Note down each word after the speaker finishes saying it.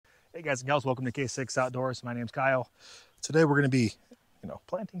Hey guys and gals, welcome to K6 Outdoors. My name's Kyle. Today we're going to be,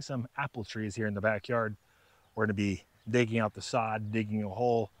 planting some apple trees here in the backyard. We're going to be digging out the sod, digging a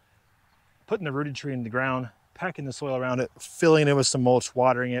hole, putting the rooted tree in the ground, packing the soil around it, filling it with some mulch,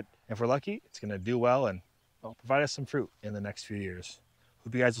 watering it. If we're lucky, it's going to do well and provide us some fruit in the next few years.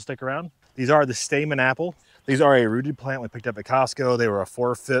 Hope you guys will stick around. These are the stamen apple. These are a rooted plant we picked up at Costco. They were a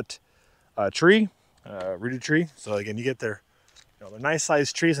 4-foot tree, rooted tree. So again, you get their they're nice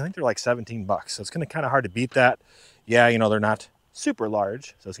sized trees. I think they're like 17 bucks. So it's going to kind of hard to beat that. Yeah, they're not super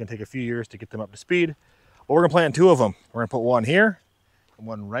large. So it's going to take a few years to get them up to speed. But we're going to plant 2 of them. We're going to put one here and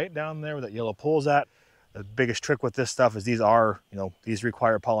one right down there where that yellow pole's at. The biggest trick with this stuff is these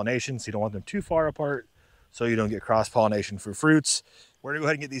require pollination. So you don't want them too far apart so you don't get cross pollination for fruits. We're going to go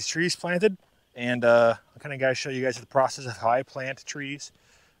ahead and get these trees planted. And I'll kind of show you guys the process of how I plant trees.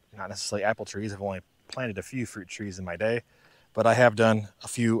 Not necessarily apple trees. I've only planted a few fruit trees in my day, but I have done a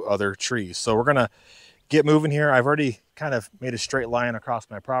few other trees. So we're gonna get moving here. I've already kind of made a straight line across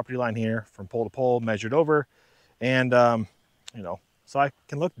my property line here from pole to pole, measured over. And, so I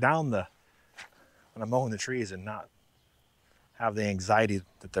can look down when I'm mowing the trees and not have the anxiety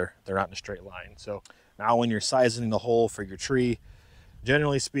that they're not in a straight line. So now when you're sizing the hole for your tree,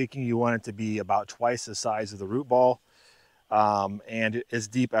 generally speaking, you want it to be about twice the size of the root ball. And as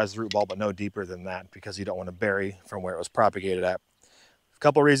deep as the root ball, but no deeper than that because you don't want to bury from where it was propagated at. A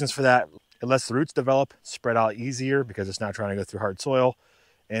couple of reasons for that. It lets the roots develop, spread out easier because it's not trying to go through hard soil,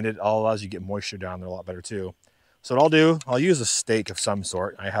 and it all allows you to get moisture down there a lot better too. So what I'll use a stake of some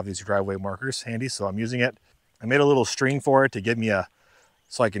sort. I have these driveway markers handy, so I'm using it. I made a little string for it to give me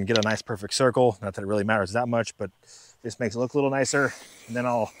so I can get a nice perfect circle. Not that it really matters that much, but this makes it look a little nicer. And then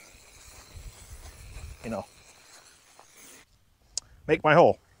I'll, make my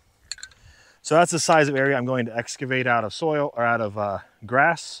hole. So that's the size of area I'm going to excavate out of soil or out of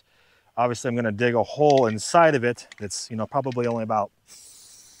grass. Obviously, I'm going to dig a hole inside of it that's, probably only about,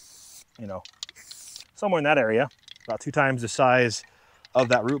 somewhere in that area, about 2 times the size of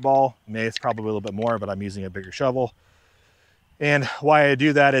that root ball. Maybe it's probably a little bit more, but I'm using a bigger shovel. And why I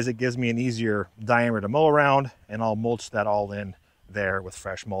do that is it gives me an easier diameter to mow around, and I'll mulch that all in there with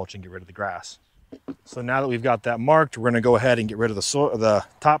fresh mulch and get rid of the grass. So now that we've got that marked, we're going to go ahead and get rid of the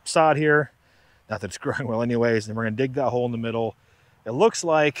top sod here. Not that it's growing well anyways. And we're going to dig that hole in the middle. It looks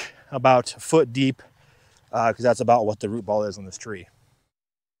like about 1 foot deep because that's about what the root ball is on this tree.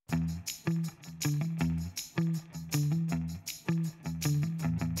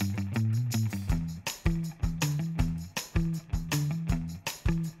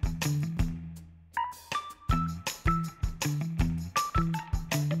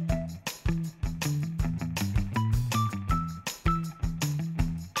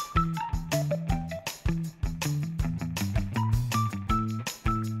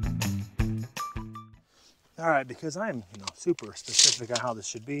 All right, because I'm super specific on how this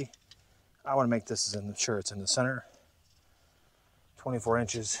should be, I want to make this sure it's in the center. 24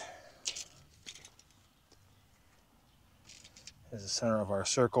 inches is the center of our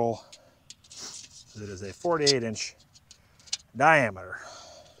circle. It is a 48-inch diameter. I'm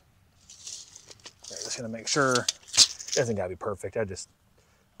just gonna make sure it doesn't gotta be perfect.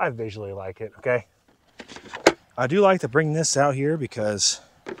 I visually like it, okay? I do like to bring this out here because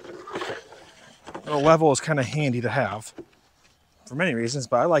the level is kind of handy to have for many reasons,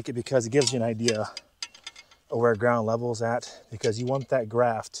 but I like it because it gives you an idea of where ground level is at, because you want that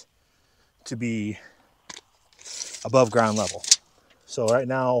graft to be above ground level. So right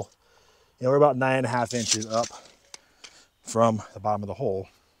now, we're about 9.5 inches up from the bottom of the hole.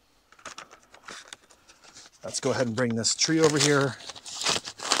 Let's go ahead and bring this tree over here,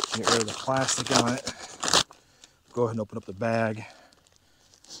 get rid of the plastic on it. Go ahead and open up the bag.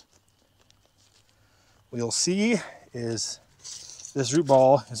 What you'll see is this root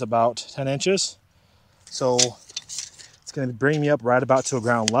ball is about 10 inches. So it's going to bring me up right about to a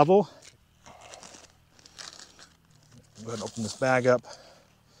ground level. Go ahead and open this bag up.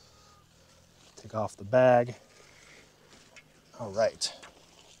 Take off the bag. All right.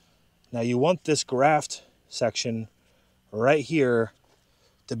 Now you want this graft section right here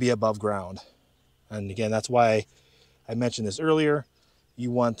to be above ground. And again, that's why I mentioned this earlier.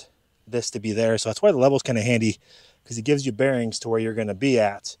 You want this to be there. So that's why the level is kind of handy, because it gives you bearings to where you're going to be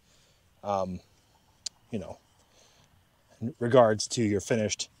at, in regards to your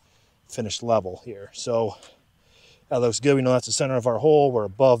finished level here. So that looks good. We know that's the center of our hole. We're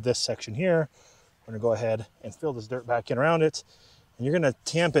above this section here. We're going to go ahead and fill this dirt back in around it. And you're going to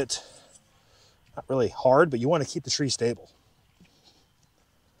tamp it, not really hard, but you want to keep the tree stable.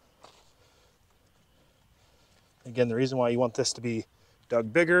 Again, the reason why you want this to be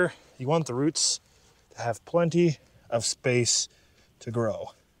dug bigger, you want the roots to have plenty of space to grow.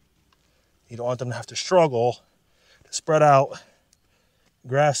 You don't want them to have to struggle to spread out,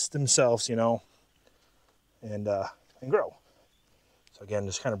 grasp themselves, you know, and grow. So again,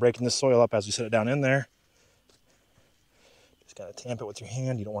 just kind of breaking the soil up as we set it down in there. Just kind of tamp it with your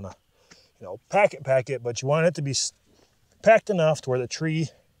hand. You don't want to, you know, pack it, but you want it to be packed enough to where the tree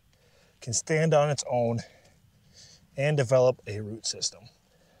can stand on its own and develop a root system.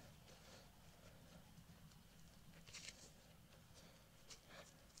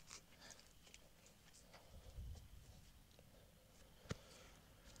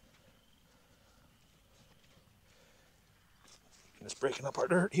 Just breaking up our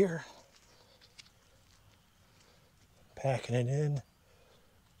dirt here, packing it in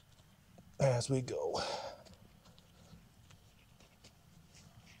as we go.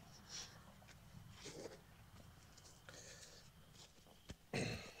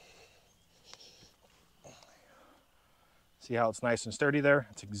 See how it's nice and sturdy there?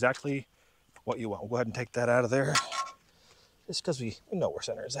 That's exactly what you want. We'll go ahead and take that out of there, just because we know where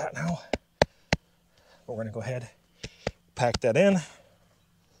center is at now. But we're gonna go ahead, pack that in.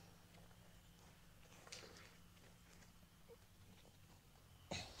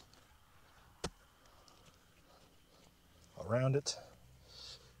 Around it,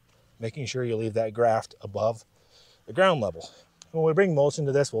 making sure you leave that graft above the ground level. When we bring mulch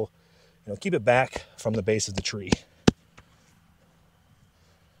into this, we'll, you know, keep it back from the base of the tree.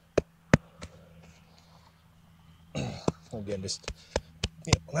 Again, just,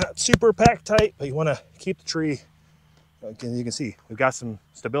 you know, not super packed tight, but you want to keep the tree. Again, you can see we've got some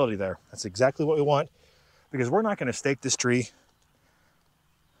stability there. That's exactly what we want, because we're not going to stake this tree.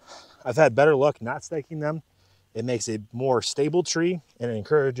 I've had better luck not staking them. It makes a more stable tree and it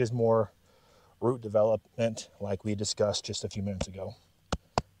encourages more root development, like we discussed just a few minutes ago.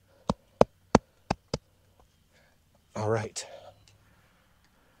 All right.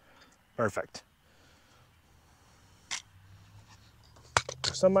 Perfect.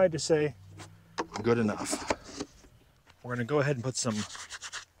 Some might just say good enough. We're going to go ahead and put some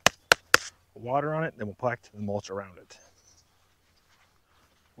water on it, then we'll pack the mulch around it.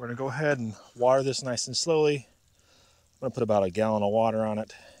 We're going to go ahead and water this nice and slowly. I'm going to put about a gallon of water on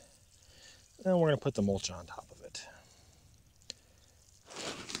it. Then we're going to put the mulch on top of it.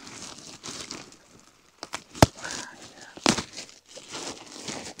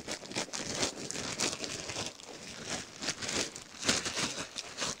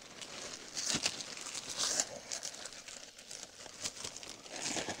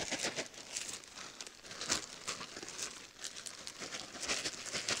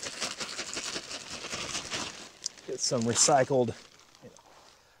 Get some recycled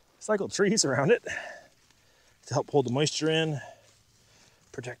trees around it to help hold the moisture in,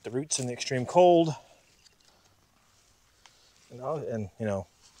 protect the roots in the extreme cold, and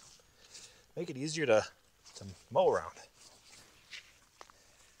make it easier to mow around,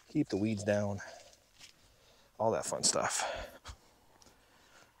 keep the weeds down, all that fun stuff.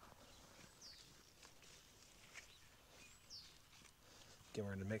 Again,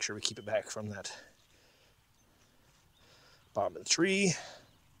 we're going to make sure we keep it back from that bottom of the tree.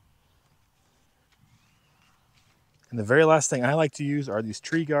 And the very last thing I like to use are these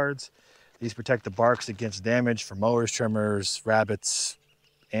tree guards. These protect the barks against damage from mowers, trimmers, rabbits,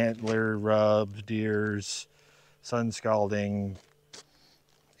 antler rubs, deers, sun scalding,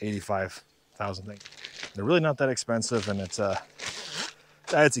 85,000 things. They're really not that expensive, and it's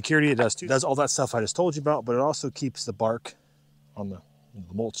added security. It does too. It does all that stuff I just told you about, but it also keeps the bark on the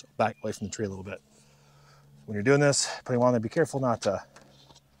mulch back away from the tree a little bit. When you're doing this, you want to be careful not to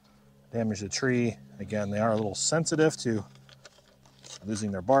damage the tree. Again, they are a little sensitive to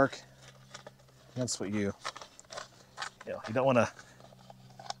losing their bark. That's what you don't want to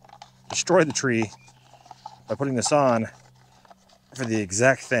destroy the tree by putting this on for the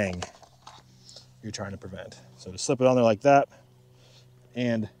exact thing you're trying to prevent. So just slip it on there like that,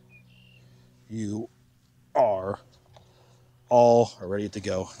 and you are all ready to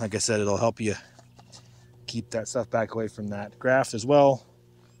go. Like I said, it'll help you keep that stuff back away from that graft as well,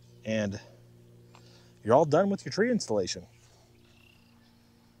 and you're all done with your tree installation.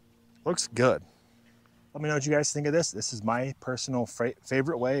 Looks good. Let me know what you guys think of this. This is my personal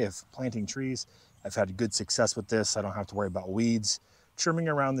favorite way of planting trees. I've had good success with this. I don't have to worry about weeds trimming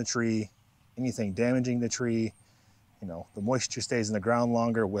around the tree, anything damaging the tree. The moisture stays in the ground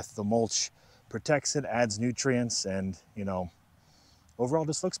longer with the mulch, protects it, adds nutrients, and overall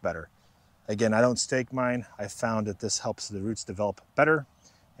just looks better. Again, I don't stake mine. I found that this helps the roots develop better,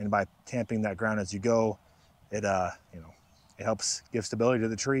 and by tamping that ground as you go, it It helps give stability to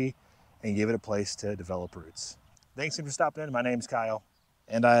the tree and give it a place to develop roots. Thanks for stopping in. My name's Kyle,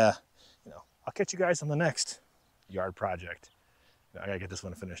 and I'll catch you guys on the next yard project. I gotta get this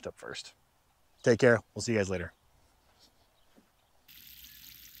one finished up first. Take care. We'll see you guys later.